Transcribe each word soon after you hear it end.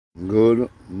Good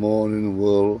morning,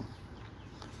 world.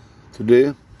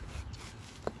 Today,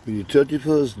 the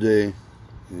 31st day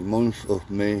in the month of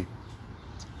May,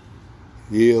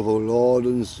 year of our Lord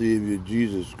and Savior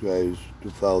Jesus Christ,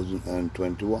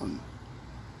 2021.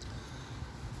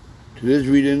 Today's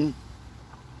reading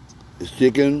is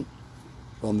taken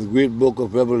from the great book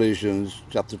of Revelations,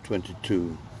 chapter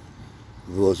 22,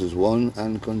 verses 1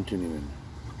 and continuing.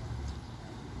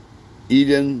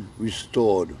 Eden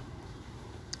restored.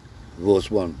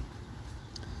 Verse 1.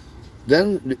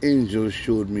 Then the angel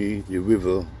showed me the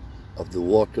river of the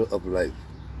water of life,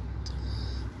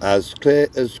 as clear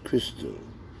as crystal,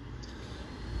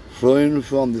 flowing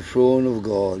from the throne of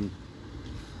God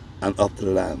and of the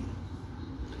Lamb,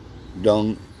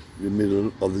 down the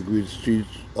middle of the great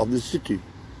streets of the city.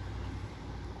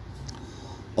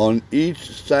 On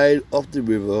each side of the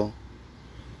river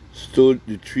stood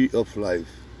the tree of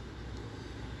life,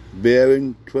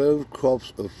 bearing 12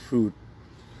 crops of fruit,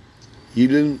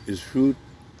 yielding its fruit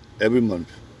every month.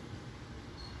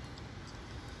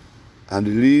 And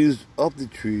the leaves of the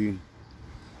tree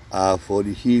are for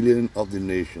the healing of the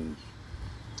nations.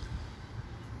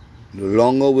 No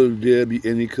longer will there be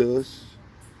any curse.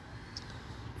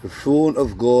 The throne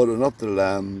of God and of the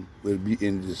Lamb will be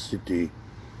in the city,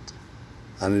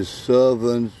 and his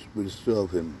servants will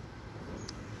serve him.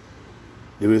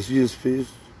 They will see his face.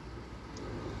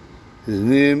 His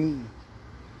name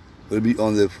will be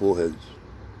on their foreheads.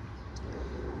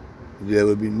 There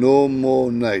will be no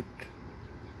more night.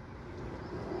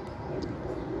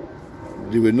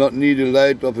 They will not need the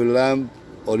light of a lamp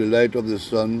or the light of the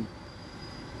sun,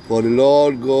 for the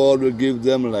Lord God will give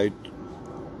them light,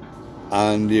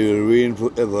 and they will reign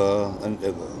forever and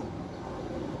ever.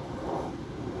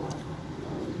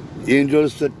 The angel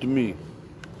said to me,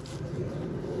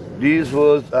 "These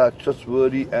words are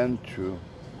trustworthy and true.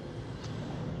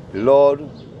 The Lord,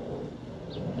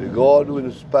 the God who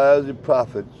inspires the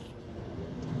prophets,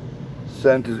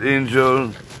 sent his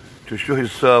angel to show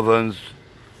his servants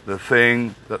the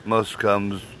thing that must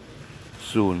come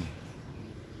soon.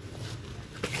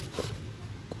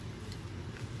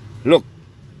 Look,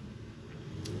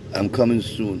 I'm coming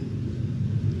soon.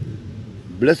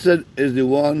 Blessed is the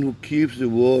one who keeps the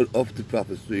word of the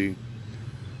prophecy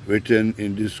written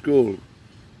in this scroll.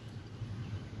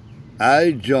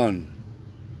 I, John,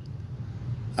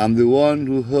 am the one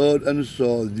who heard and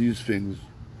saw these things.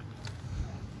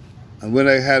 And when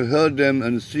I had heard them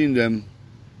and seen them,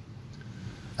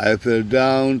 I fell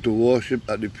down to worship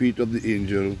at the feet of the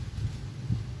angel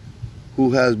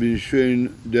who has been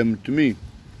showing them to me.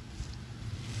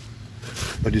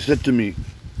 But he said to me,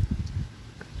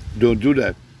 don't do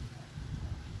that.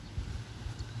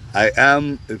 I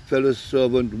am a fellow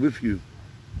servant with you,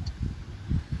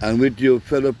 and with your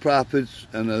fellow prophets,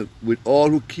 and with all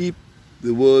who keep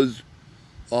the words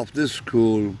of this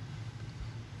scroll.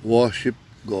 Worship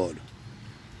God.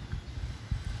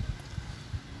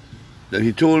 Then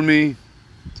he told me,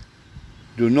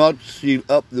 do not seal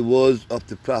up the words of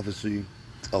the prophecy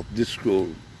of this scroll,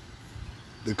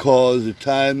 because the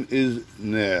time is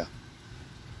near.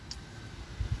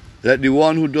 Let the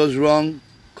one who does wrong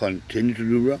continue to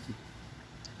do wrong.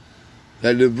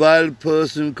 Let the vile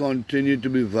person continue to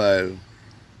be vile.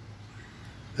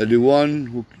 Let the one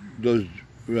who does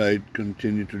right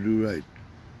continue to do right.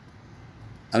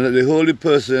 And let the holy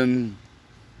person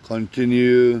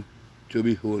continue to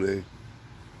be holy.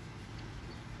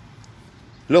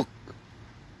 Look,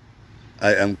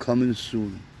 I am coming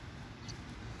soon.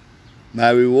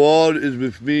 My reward is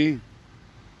with me,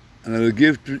 and I will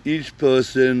give to each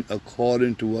person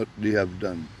according to what they have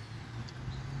done.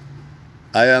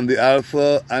 I am the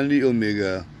Alpha and the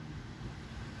Omega,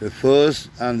 the first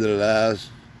and the last,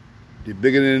 the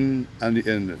beginning and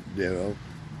the end thereof.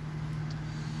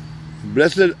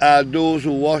 Blessed are those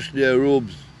who wash their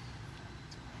robes,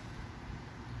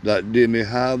 that they may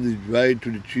have the right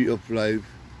to the tree of life,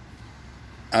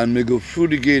 and may go through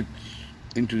the gates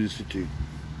into the city.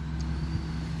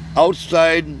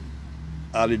 Outside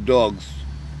are the dogs,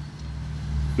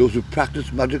 those who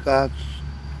practice magic arts,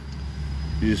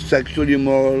 the sexually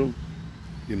immoral,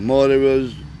 the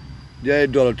murderers, the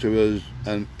idolaters,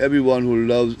 and everyone who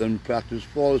loves and practices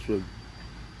falsehood.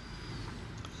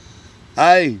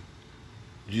 I,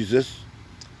 Jesus,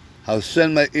 have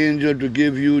sent my angel to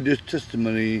give you this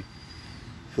testimony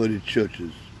for the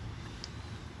churches.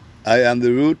 I am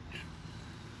the root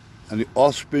and the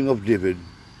offspring of David,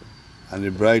 and the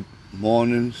bright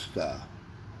morning star.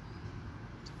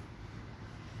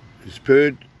 The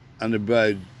Spirit and the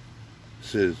bride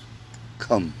says,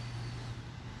 come.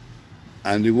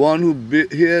 And the one who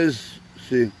hears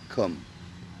say, come.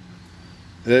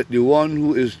 Let the one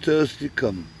who is thirsty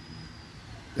come.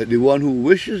 Let the one who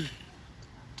wishes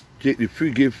take the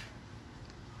free gift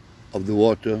of the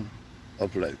water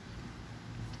of life.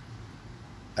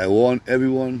 I warn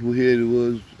everyone who hears the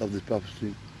words of this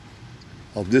prophecy,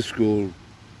 of this scroll,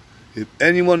 if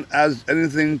anyone adds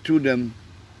anything to them,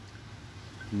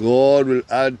 God will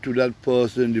add to that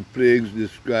person the plagues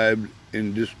described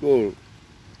in this scroll.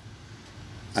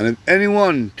 And if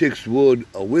anyone takes word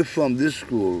away from this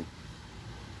scroll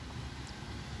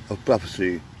of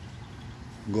prophecy,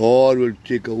 God will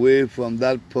take away from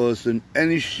that person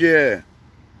any share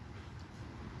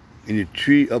in the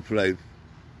tree of life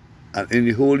and in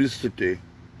the holy city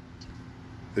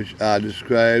which are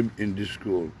described in this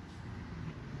scroll.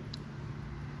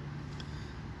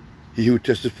 He who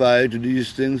testified to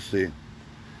these things say,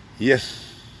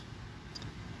 yes,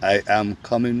 I am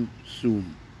coming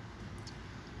soon.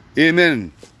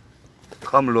 Amen.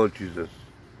 Come, Lord Jesus.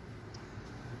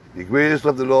 The grace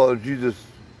of the Lord Jesus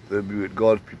will be with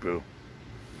God's people.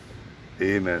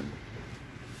 Amen.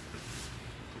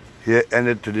 Here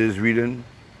ended today's reading.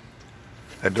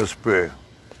 Let us pray.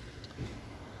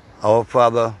 Our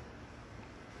Father,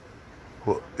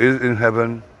 who is in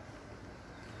heaven,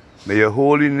 may your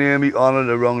holy name be honored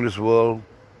around this world.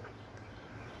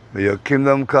 May your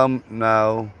kingdom come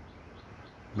now.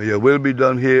 May your will be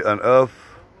done here on earth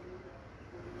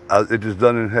as it is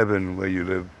done in heaven where you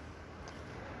live.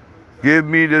 Give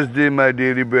me this day my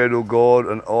daily bread, O God,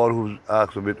 and all who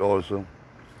ask of it also.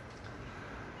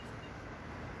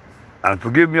 And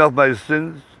forgive me of my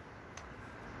sins,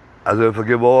 as I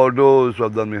forgive all those who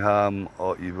have done me harm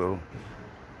or evil.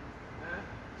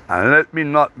 And let me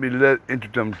not be led into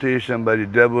temptation by the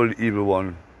devil, the evil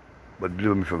one, but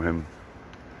deliver me from him.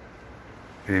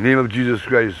 In the name of Jesus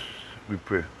Christ, we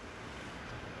pray.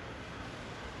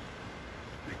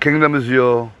 The kingdom is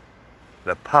yours,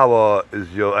 the power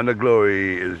is yours, and the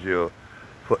glory is yours,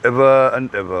 forever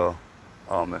and ever.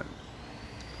 Amen.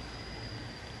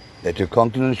 Let your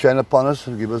countenance shine upon us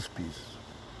and give us peace.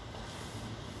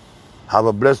 Have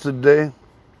a blessed day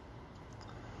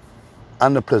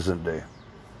and a pleasant day.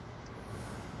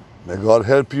 May God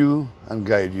help you and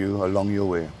guide you along your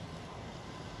way.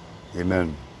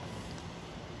 Amen.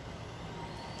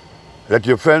 Let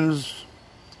your friends,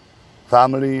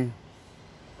 family,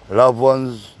 loved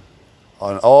ones,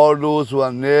 and all those who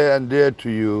are near and dear to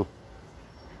you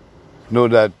know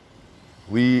that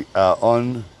we are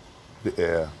on the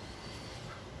air.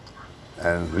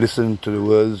 And listen to the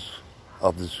words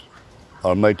of this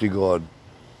Almighty God.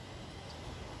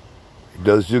 It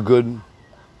does you good.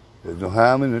 There's no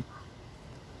harm in it.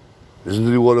 Listen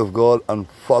to the word of God and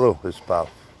follow his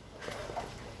path.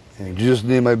 In Jesus'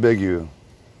 name I beg you.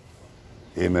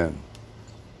 Amen.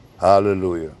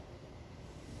 Hallelujah.